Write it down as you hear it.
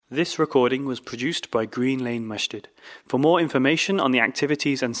This recording was produced by Green Lane Masjid. For more information on the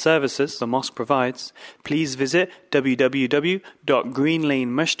activities and services the mosque provides, please visit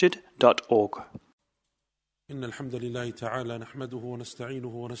www.greenlanemasjid.org. إن الحمد لله تعالى نحمده ونستعينه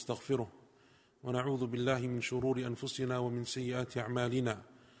ونستغفره ونعوذ بالله من شرور أنفسنا ومن سيئات أعمالنا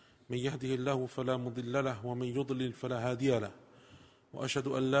من يهده الله فلا مضل له ومن يضلل فلا هادي له وأشهد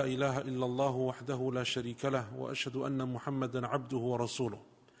أن لا إله إلا الله وحده لا شريك له وأشهد أن محمدا عبده ورسوله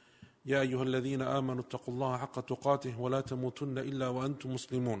يا أيها الذين آمنوا اتقوا الله حق تقاته ولا تموتن إلا وأنتم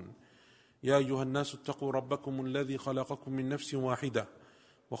مسلمون يا أيها الناس اتقوا ربكم الذي خلقكم من نفس واحدة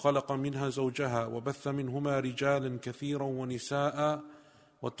وخلق منها زوجها وبث منهما رجالا كثيرا ونساء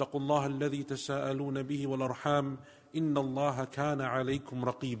واتقوا الله الذي تساءلون به والأرحام إن الله كان عليكم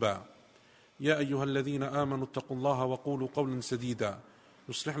رقيبا يا أيها الذين آمنوا اتقوا الله وقولوا قولا سديدا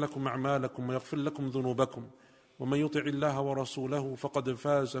يصلح لكم أعمالكم ويغفر لكم ذنوبكم ومن يطع الله ورسوله فقد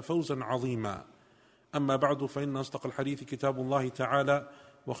فاز فوزا عظيما أما بعد فإن أصدق الحديث كتاب الله تعالى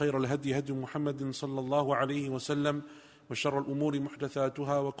وخير الهدي هدي محمد صلى الله عليه وسلم وشر الأمور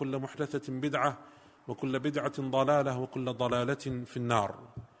محدثاتها وكل محدثة بدعة وكل بدعة ضلالة وكل ضلالة في النار.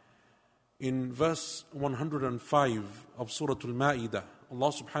 In verse 105 of Surah Al-Ma'idah,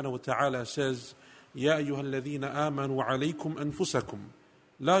 Allah subhanahu wa ta'ala says, يَا أَيُّهَا الَّذِينَ آمَنُوا عَلَيْكُمْ أَنفُسَكُمْ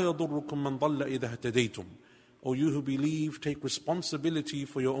لَا يَضُرُّكُمْ مَنْ ضَلَّ إِذَا اهْتَدَيْتُمْ. O you who believe, take responsibility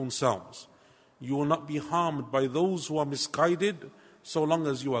for your own selves. You will not be harmed by those who are misguided so long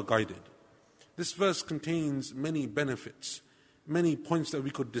as you are guided. This verse contains many benefits, many points that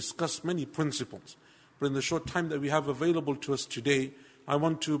we could discuss, many principles. But in the short time that we have available to us today, I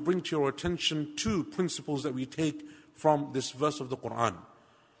want to bring to your attention two principles that we take from this verse of the Quran.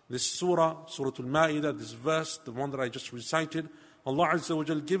 This Surah Al-Ma'idah, this verse, the one that I just recited, Allah Azza wa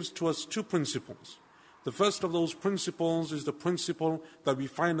Jal gives to us two principles. The first of those principles is the principle that we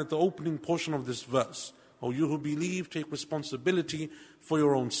find at the opening portion of this verse. O you who believe, take responsibility for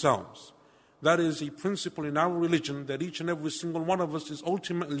your own selves. That is a principle in our religion that each and every single one of us is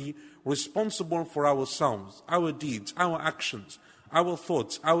ultimately responsible for ourselves, our deeds, our actions, our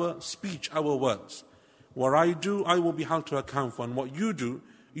thoughts, our speech, our words. What I do, I will be held to account for, and what you do,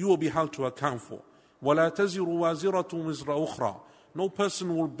 you will be held to account for. وَلَا تَزِرُ وَازِرَةٌ وِزْرَ أُخْرَى. No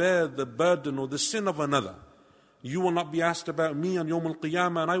person will bear the burden or the sin of another. You will not be asked about me on Yawm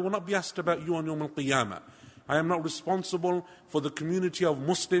al-Qiyamah, and I will not be asked about you on Yawm al-Qiyamah. I am not responsible for the community of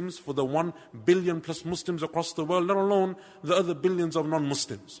Muslims, for the 1 billion plus Muslims across the world, let alone the other billions of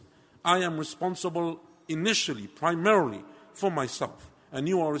non-Muslims. I am responsible initially, primarily, for myself, and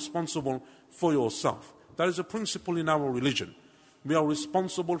you are responsible for yourself. That is a principle in our religion. We are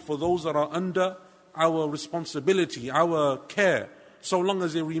responsible for those that are under our responsibility, our care, so long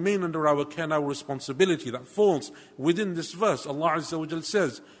as they remain under our care and our responsibility. That falls within this verse. Allah Azza wa Jal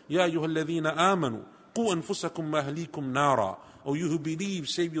says, يَا أَيُّهَا الَّذِينَ آمَنُوا قُوا أَنفُسَكُمْ وَأَهْلِيكُمْ نَارًا. O you who believe,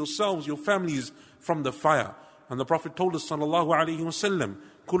 save yourselves, your families from the fire. And the Prophet told us, sallallahu alayhi wa sallam,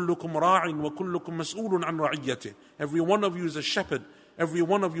 كُلُّكُمْ رَاعٍ وَكُلُّكُمْ مَسْئُولٌ عَنْ رَعِيَّتِهِ. Every one of you is a shepherd. Every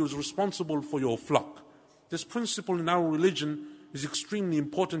one of you is responsible for your flock. This principle in our religion is extremely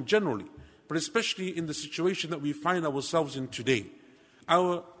important generally, but especially in the situation that we find ourselves in today.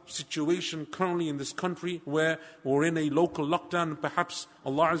 Our situation currently in this country, where we're in a local lockdown, and perhaps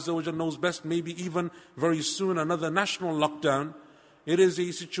Allah Azza wa Jalla knows best, maybe even very soon another national lockdown. It is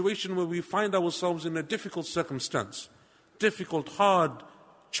a situation where we find ourselves in a difficult circumstance, difficult, hard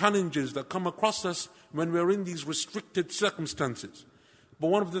challenges that come across us when we're in these restricted circumstances. But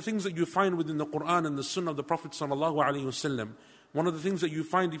one of the things that you find within the Quran and the Sunnah of the Prophet sallallahu alaihi wasallam, one of the things that you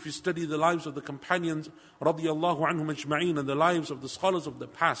find if you study the lives of the companions radiyallahu anhum ajma'een and the lives of the scholars of the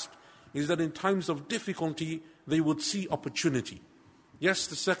past, is that in times of difficulty they would see opportunity. Yes,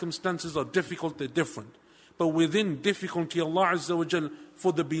 the circumstances are difficult, they're different. But within difficulty, Allah Azza wa Jal,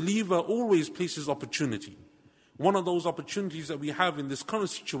 for the believer, always places opportunity. One of those opportunities that we have in this current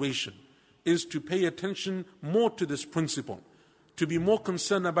situation is to pay attention more to this principle, to be more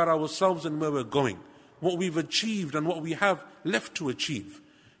concerned about ourselves and where we're going, what we've achieved and what we have left to achieve.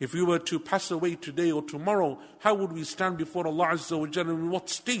 If we were to pass away today or tomorrow, how would we stand before Allah Azza wa Jalla? In what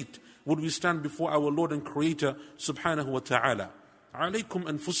state would we stand before our Lord and Creator subhanahu wa ta'ala? Alaykum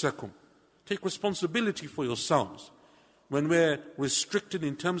anfusakum. Take responsibility for yourselves. When we're restricted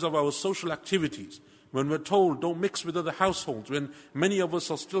in terms of our social activities, when we're told don't mix with other households, when many of us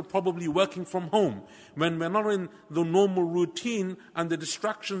are still probably working from home, when we're not in the normal routine and the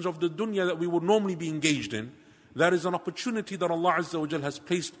distractions of the dunya that we would normally be engaged in, that is an opportunity that Allah Azza wa Jal has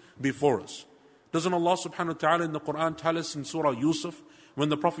placed before us. Doesn't Allah subhanahu wa ta'ala in the Quran tell us in Surah Yusuf, when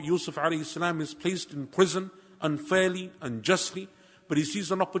the Prophet Yusuf alayhi salam is placed in prison unfairly, unjustly, but he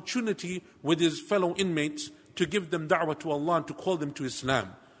sees an opportunity with his fellow inmates to give them da'wah to Allah and to call them to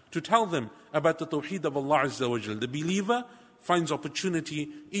Islam, to tell them about the tawheed of Allah Azza wa Jal. The believer finds opportunity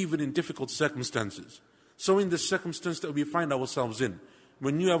even in difficult circumstances. So in this circumstance that we find ourselves in,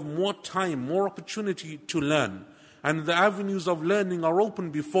 when you have more time, more opportunity to learn, and the avenues of learning are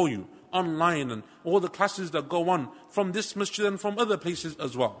open before you, online and all the classes that go on from this masjid and from other places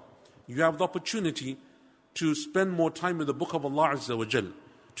as well, you have the opportunity to spend more time with the book of Allah Azza wa Jal,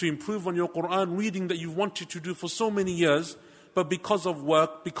 to improve on your Quran reading that you've wanted to do for so many years, but because of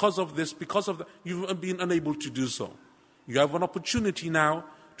work, because of this, because of that, you've been unable to do so. You have an opportunity now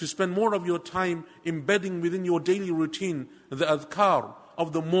to spend more of your time embedding within your daily routine the adhkar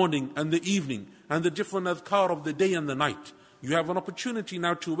of the morning and the evening and the different adhkar of the day and the night. You have an opportunity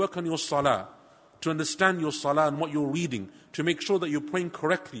now to work on your salah, to understand your salah and what you're reading, to make sure that you're praying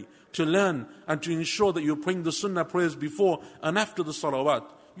correctly, to learn and to ensure that you're praying the sunnah prayers before and after the salawat.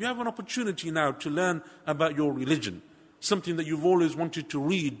 You have an opportunity now to learn about your religion, something that you've always wanted to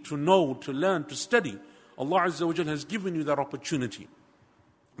read, to know, to learn, to study. Allah Azza wa Jal has given you that opportunity.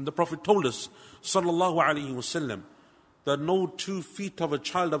 And the Prophet told us, sallallahu alayhi wa sallam, that no 2 feet of a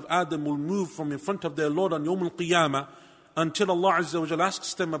child of Adam will move from in front of their Lord on Yawm al-Qiyamah until Allah Azza wa Jal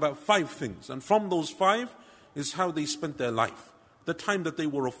asks them about 5 things. And from those 5 is how they spent their life, the time that they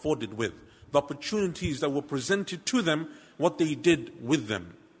were afforded with, the opportunities that were presented to them, what they did with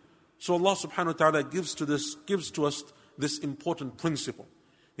them. So Allah subhanahu wa ta'ala gives to us this important principle.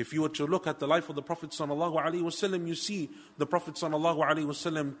 If you were to look at the life of the Prophet sallallahu alaihi wasallam, you see the Prophet sallallahu alaihi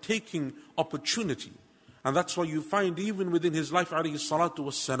wasallam taking opportunity. And that's why you find even within his life alayhi salatu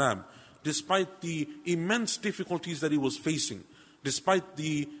wassalam, despite the immense difficulties that he was facing, despite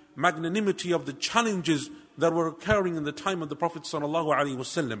the magnanimity of the challenges that were occurring in the time of the Prophet sallallahu alaihi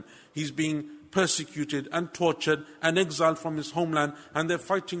wasallam, he's being persecuted and tortured and exiled from his homeland, and they're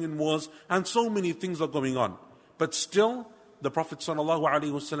fighting in wars, and so many things are going on. But still, the Prophet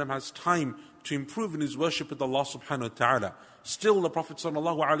ﷺ has time to improve in his worship with Allah subhanahu wa ta'ala. Still, the Prophet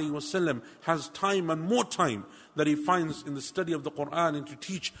ﷺ has time and more time that he finds in the study of the Quran and to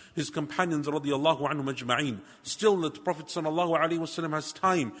teach his companions radiyallahu anhum ajma'een. Still, the Prophet ﷺ has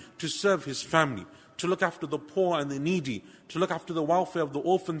time to serve his family, to look after the poor and the needy, to look after the welfare of the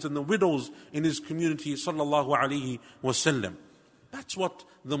orphans and the widows in his community sallallahu alayhi wasallam. That's what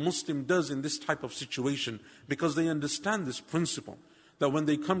the Muslim does in this type of situation, because they understand this principle, that when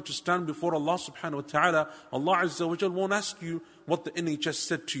they come to stand before Allah subhanahu wa ta'ala, Allah Azza wa Jal won't ask you what the NHS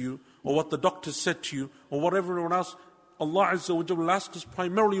said to you, or what the doctor said to you, or what everyone else. Allah Azza wa Jal will ask us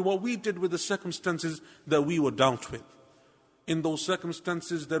primarily what we did with the circumstances that we were dealt with. In those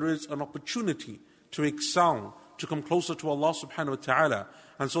circumstances, there is an opportunity to excel, to come closer to Allah subhanahu wa ta'ala.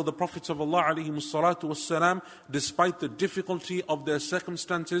 And so the prophets of Allah alayhimu salatu wassalam, despite the difficulty of their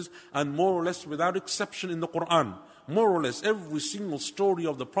circumstances, and more or less without exception in the Quran, more or less every single story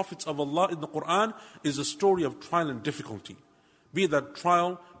of the prophets of Allah in the Quran is a story of trial and difficulty. Be that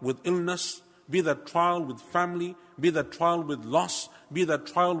trial with illness, be that trial with family, be that trial with loss, be that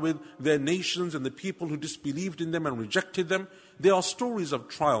trial with their nations and the people who disbelieved in them and rejected them. There are stories of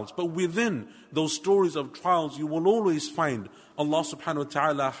trials, but within those stories of trials, you will always find Allah subhanahu wa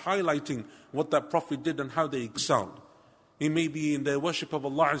ta'ala highlighting what that Prophet did and how they excelled. It may be in their worship of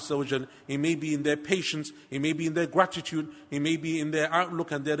Allah Azza wa Jal, it may be in their patience, it may be in their gratitude, it may be in their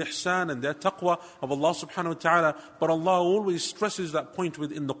outlook and their ihsan and their taqwa of Allah subhanahu wa ta'ala, but Allah always stresses that point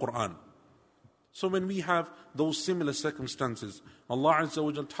within the Quran. So when we have those similar circumstances, Allah Azza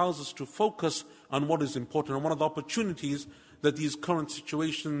wa Jal tells us to focus on what is important. And one of the opportunities that these current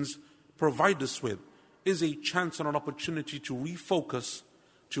situations provide us with is a chance and an opportunity to refocus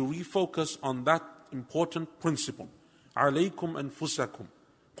on that important principle. Alaykum anfusakum.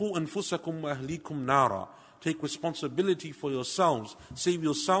 Qu anfusakum wa ahlikum nara. Take responsibility for yourselves. Save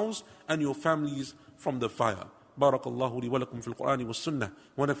yourselves and your families from the fire. بارك الله لي ولكم في القرآن والسنة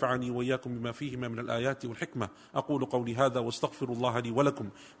ونفعني وإياكم بما فيهما من الآيات والحكمة أقول قولي هذا واستغفر الله لي ولكم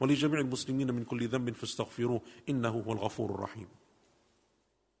ولجميع المسلمين من كل ذنب فاستغفروه إنه هو الغفور الرحيم.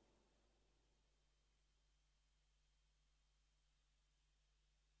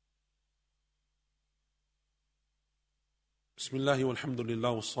 بسم الله والحمد لله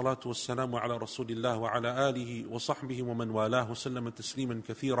والصلاة والسلام على رسول الله وعلى آله وصحبه ومن والاه وسلم تسليما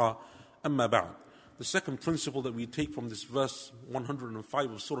كثيرا أما بعد. The second principle that we take from this verse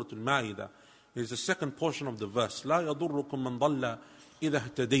 105 of Surah Al-Ma'idah is the second portion of the verse. لا يضركم من ضل إذا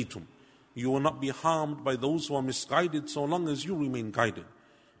اهتديتم. You will not be harmed by those who are misguided so long as you remain guided.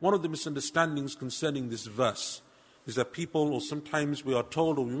 One of the misunderstandings concerning this verse is that people, or sometimes we are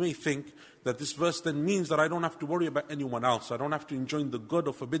told, or we may think, that this verse then means that I don't have to worry about anyone else. I don't have to enjoin the good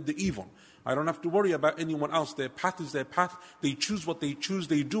or forbid the evil. I don't have to worry about anyone else. Their path is their path. They choose what they choose.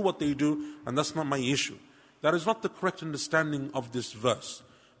 They do what they do. And that's not my issue. That is not the correct understanding of this verse.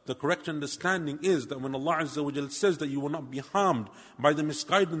 The correct understanding is that when Allah Azza wa Jal says that you will not be harmed by the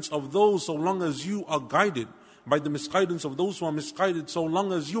misguidance of those so long as you are guided, by the misguidance of those who are misguided so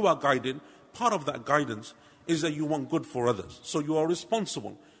long as you are guided, part of that guidance is that you want good for others. So you are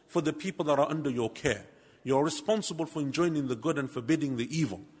responsible for the people that are under your care. You are responsible for enjoining the good and forbidding the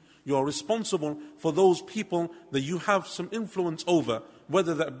evil. You are responsible for those people that you have some influence over,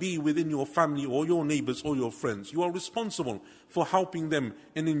 whether that be within your family or your neighbors or your friends. You are responsible for helping them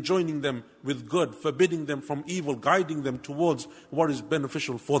and enjoining them with good, forbidding them from evil, guiding them towards what is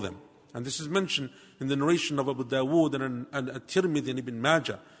beneficial for them. And this is mentioned in the narration of Abu Dawood and At-Tirmidhi and Ibn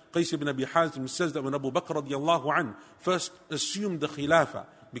Majah. Qais ibn Abi Hazim says that when Abu Bakr radiallahu anhu first assumed the Khilafah,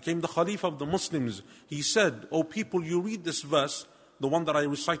 became the Khalifa of the Muslims, he said, "O people, you read this verse, the one that I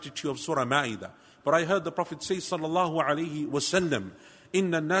recited to you of Surah Ma'idah. But I heard the Prophet say, sallallahu alayhi wa sallam,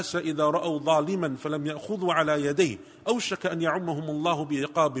 إِنَّ النَّاسَ إِذَا رَأَوْا ظَالِمًا فَلَمْ يَأْخُذُوا عَلَى يَدَيْهِ أَوْشَكَ أَنْ يَعُمَّهُمُ اللَّهُ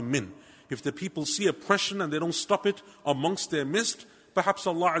بِعِقَابٍ مِّنْ. If the people see oppression and they don't stop it amongst their midst, perhaps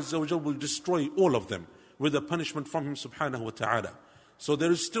Allah Azza wa Jal will destroy all of them with a punishment from Him subhanahu wa ta'ala. So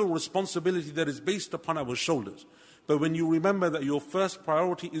there is still responsibility that is based upon our shoulders. But when you remember that your first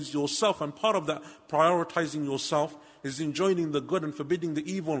priority is yourself, and part of that prioritizing yourself is enjoining the good and forbidding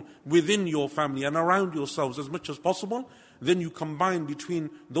the evil within your family and around yourselves as much as possible, then you combine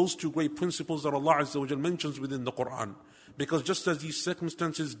between those two great principles that Allah Azza wa Jal mentions within the Quran. Because just as these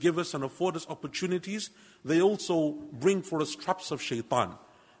circumstances give us and afford us opportunities, they also bring for us traps of shaitan.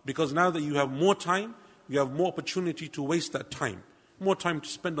 Because now that you have more time, you have more opportunity to waste that time. More time to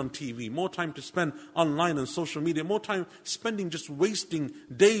spend on TV, more time to spend online and social media, more time spending just wasting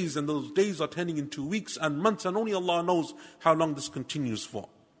days, and those days are turning into weeks and months, and only Allah knows how long this continues for.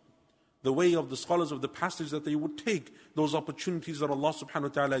 The way of the scholars of the passage that they would take those opportunities that Allah subhanahu wa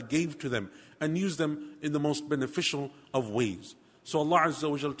ta'ala gave to them and use them in the most beneficial of ways. So Allah Azza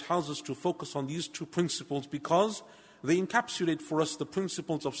wa Jal tells us to focus on these two principles because they encapsulate for us the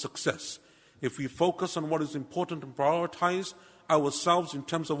principles of success. If we focus on what is important and prioritize ourselves in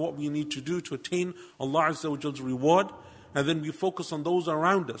terms of what we need to do to attain Allah Azza wa Jal's reward, and then we focus on those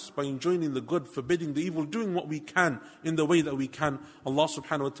around us by enjoining the good, forbidding the evil, doing what we can in the way that we can, Allah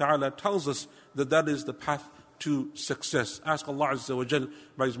subhanahu wa ta'ala tells us that that is the path to success. Ask Allah Azza wa Jal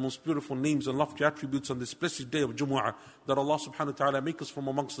by His most beautiful names and lofty attributes on this blessed day of Jumu'ah that Allah subhanahu wa ta'ala make us from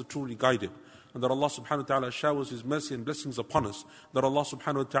amongst the truly guided, and that Allah subhanahu wa ta'ala showers His mercy and blessings upon us, that Allah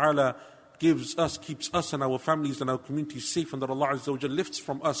subhanahu wa ta'ala gives us, keeps us and our families and our communities safe, and that Allah Azza wa Jal lifts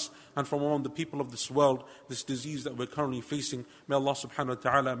from us and from among the people of this world this disease that we're currently facing. May Allah subhanahu wa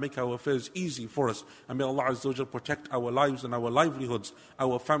ta'ala make our affairs easy for us, and may Allah Azza wa Jal protect our lives and our livelihoods,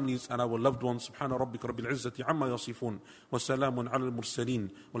 our families and our loved ones. Subhana rabbika rabbil izzati amma yasifun, wa salamun ala al-mursaleen,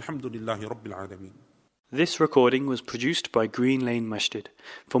 walhamdulillahi rabbil alameen. This recording was produced by Green Lane Masjid.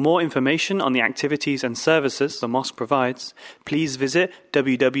 For more information on the activities and services the mosque provides, please visit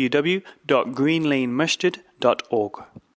www.greenlanemasjid.org.